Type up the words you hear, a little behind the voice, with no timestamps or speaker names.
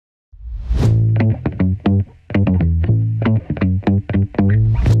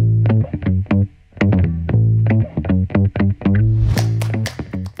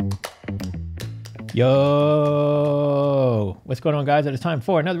Yo, what's going on, guys? It is time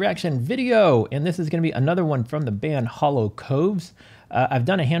for another reaction video, and this is going to be another one from the band Coves. I've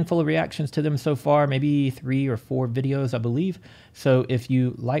done a handful of reactions to them so far, maybe 3 or 4 videos, I believe. So if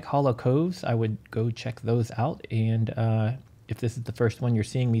you like Coves, I would go check those out. And if this is the first one you're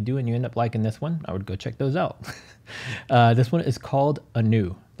seeing me do and you end up liking this one, I would go check those out. This one is called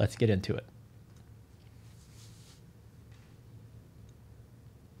Anew. Let's get into it.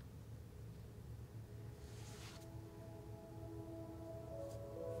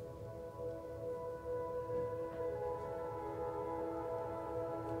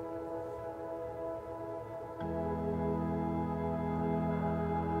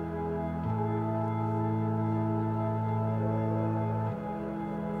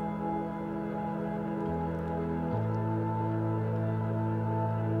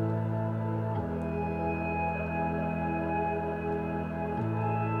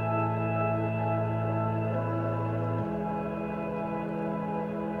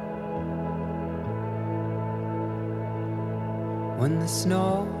 When the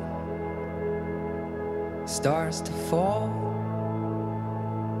snow starts to fall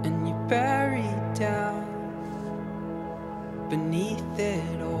and you're buried down beneath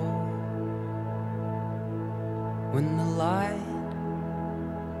it all, when the light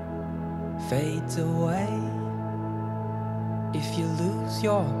fades away, if you lose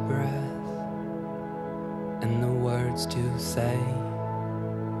your breath and the words to say,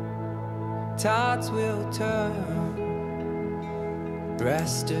 tides will turn.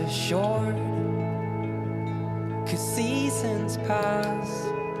 Rest assured, 'cause seasons pass,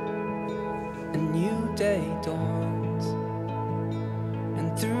 a new day dawns,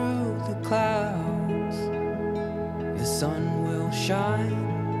 and through the clouds the sun will shine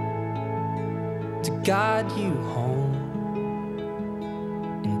to guide you home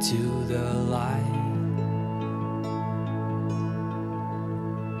into the light.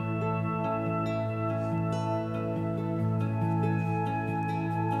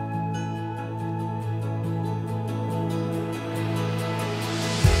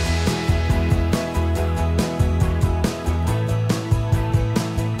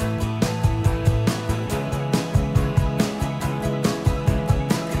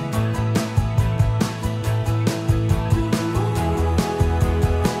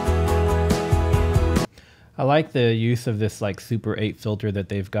 I like the use of this like Super 8 filter that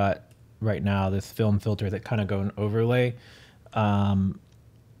they've got right now, this film filter that kind of go an overlay. I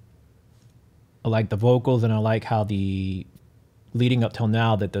like the vocals, and I like how the leading up till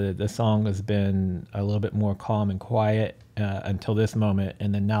now that the song has been a little bit more calm and quiet until this moment,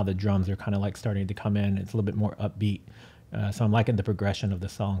 and then now the drums are kind of like starting to come in. It's a little bit more upbeat, so I'm liking the progression of the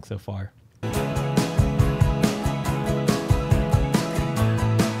song so far.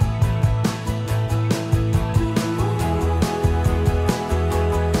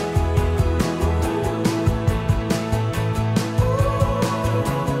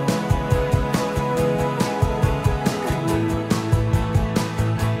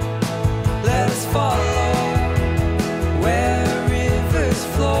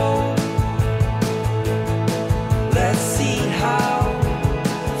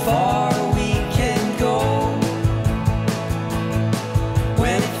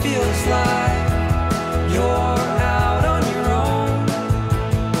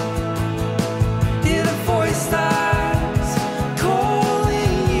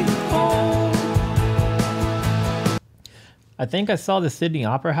 I think I saw the Sydney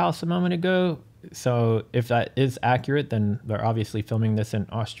Opera House a moment ago, so if that is accurate, then they're obviously filming this in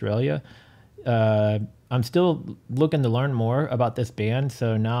Australia. I'm still looking to learn more about this band,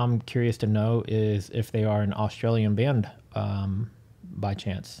 so now I'm curious to know is if they are an Australian band by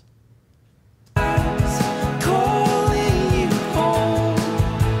chance.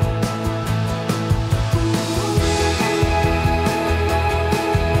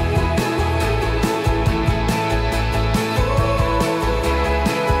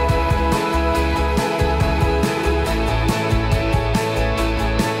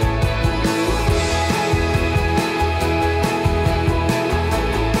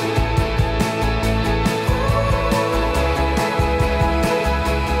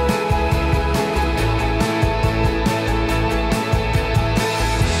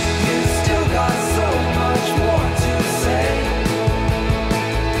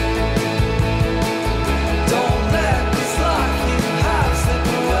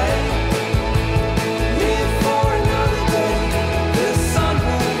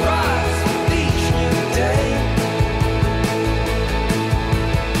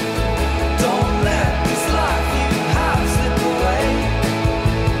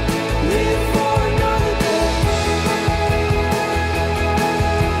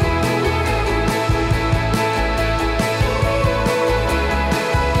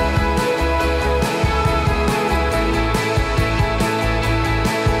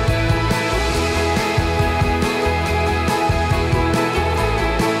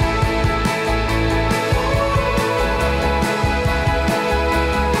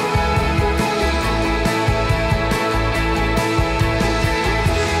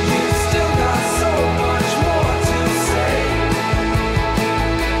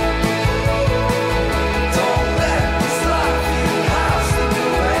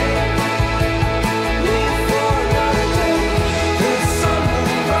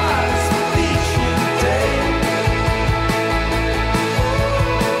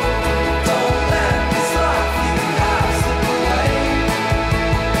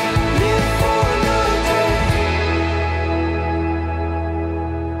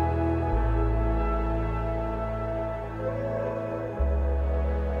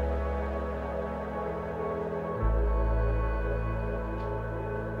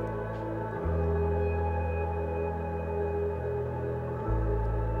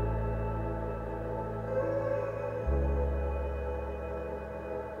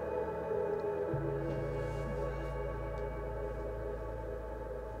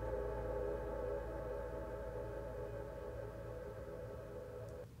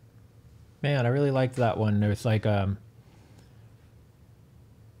 Man, I really liked that one. There's like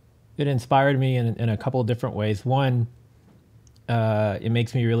it inspired me in a couple of different ways. One, it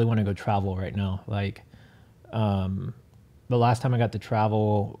makes me really want to go travel right now. Like, the last time I got to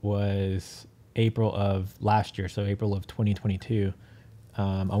travel was April of last year, so April of 2022.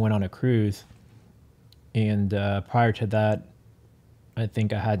 I went on a cruise, and prior to that, I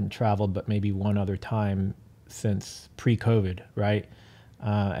think I hadn't traveled but maybe one other time since pre-COVID, right?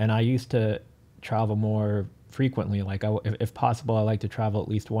 And I used to travel more frequently. Like, if possible, I like to travel at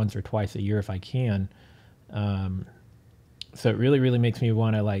least once or twice a year if I can. So it really, really makes me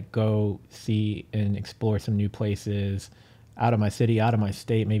want to like go see and explore some new places out of my city, out of my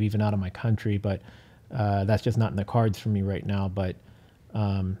state, maybe even out of my country. But that's just not in the cards for me right now. But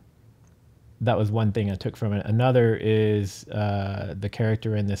that was one thing I took from it. Another is the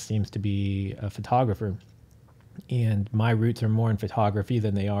character in this seems to be a photographer. And my roots are more in photography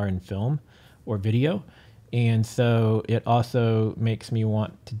than they are in film or video. And so it also makes me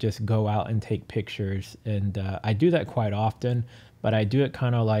want to just go out and take pictures. And I do that quite often, but I do it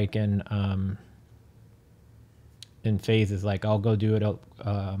kind of like in phases. Like I'll go do it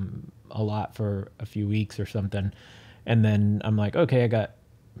a lot for a few weeks or something. And then I'm like, okay, I got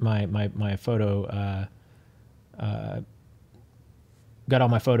my photo, got all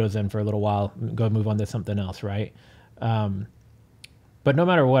my photos in for a little while, go move on to something else, right? But no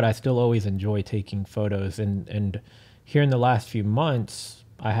matter what, I still always enjoy taking photos. And here in the last few months,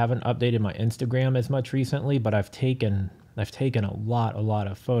 I haven't updated my Instagram as much recently, but I've taken a lot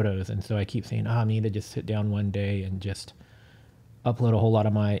of photos. And so I keep saying, I need to just sit down one day and just upload a whole lot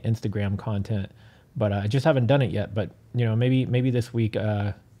of my Instagram content. But I just haven't done it yet. But you know, maybe this week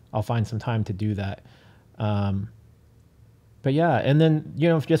I'll find some time to do that. But yeah, and then you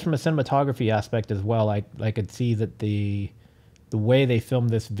know, just from a cinematography aspect as well, I could see that the way they filmed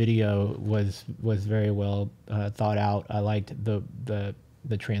this video was very well thought out. I liked the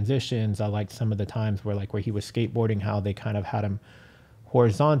transitions. I liked some of the times where like where he was skateboarding, how they kind of had him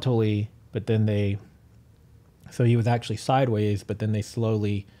horizontally, but then so he was actually sideways, but then they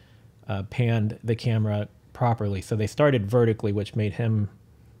slowly panned the camera properly. So they started vertically, which made him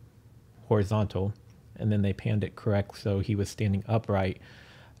horizontal, and then they panned it correct so he was standing upright.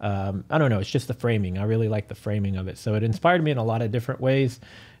 I don't know. It's just the framing. I really like the framing of it. So it inspired me in a lot of different ways.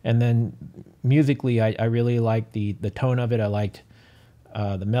 And then musically, I really liked the tone of it. I liked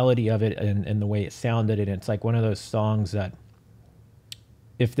the melody of it and the way it sounded. And it's like one of those songs that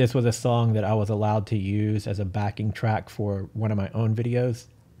if this was a song that I was allowed to use as a backing track for one of my own videos,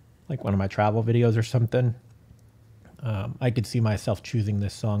 like one of my travel videos or something, I could see myself choosing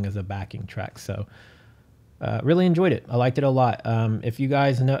this song as a backing track. So really enjoyed it. I liked it a lot. If you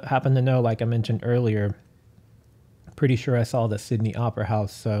guys happen to know, like I mentioned earlier, pretty sure I saw the Sydney Opera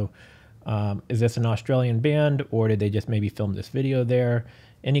House. So is this an Australian band, or did they just maybe film this video there?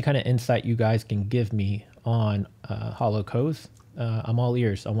 Any kind of insight you guys can give me on Hollow Coves, I'm all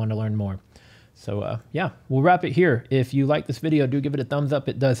ears. I want to learn more. So yeah, we'll wrap it here. If you like this video, do give it a thumbs up.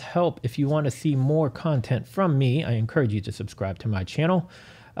 It does help. If you want to see more content from me, I encourage you to subscribe to my channel.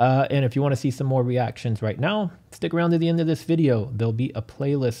 And if you want to see some more reactions right now, stick around to the end of this video. There'll be a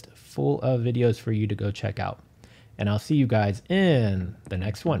playlist full of videos for you to go check out. And I'll see you guys in the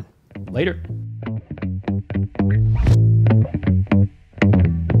next one. Later.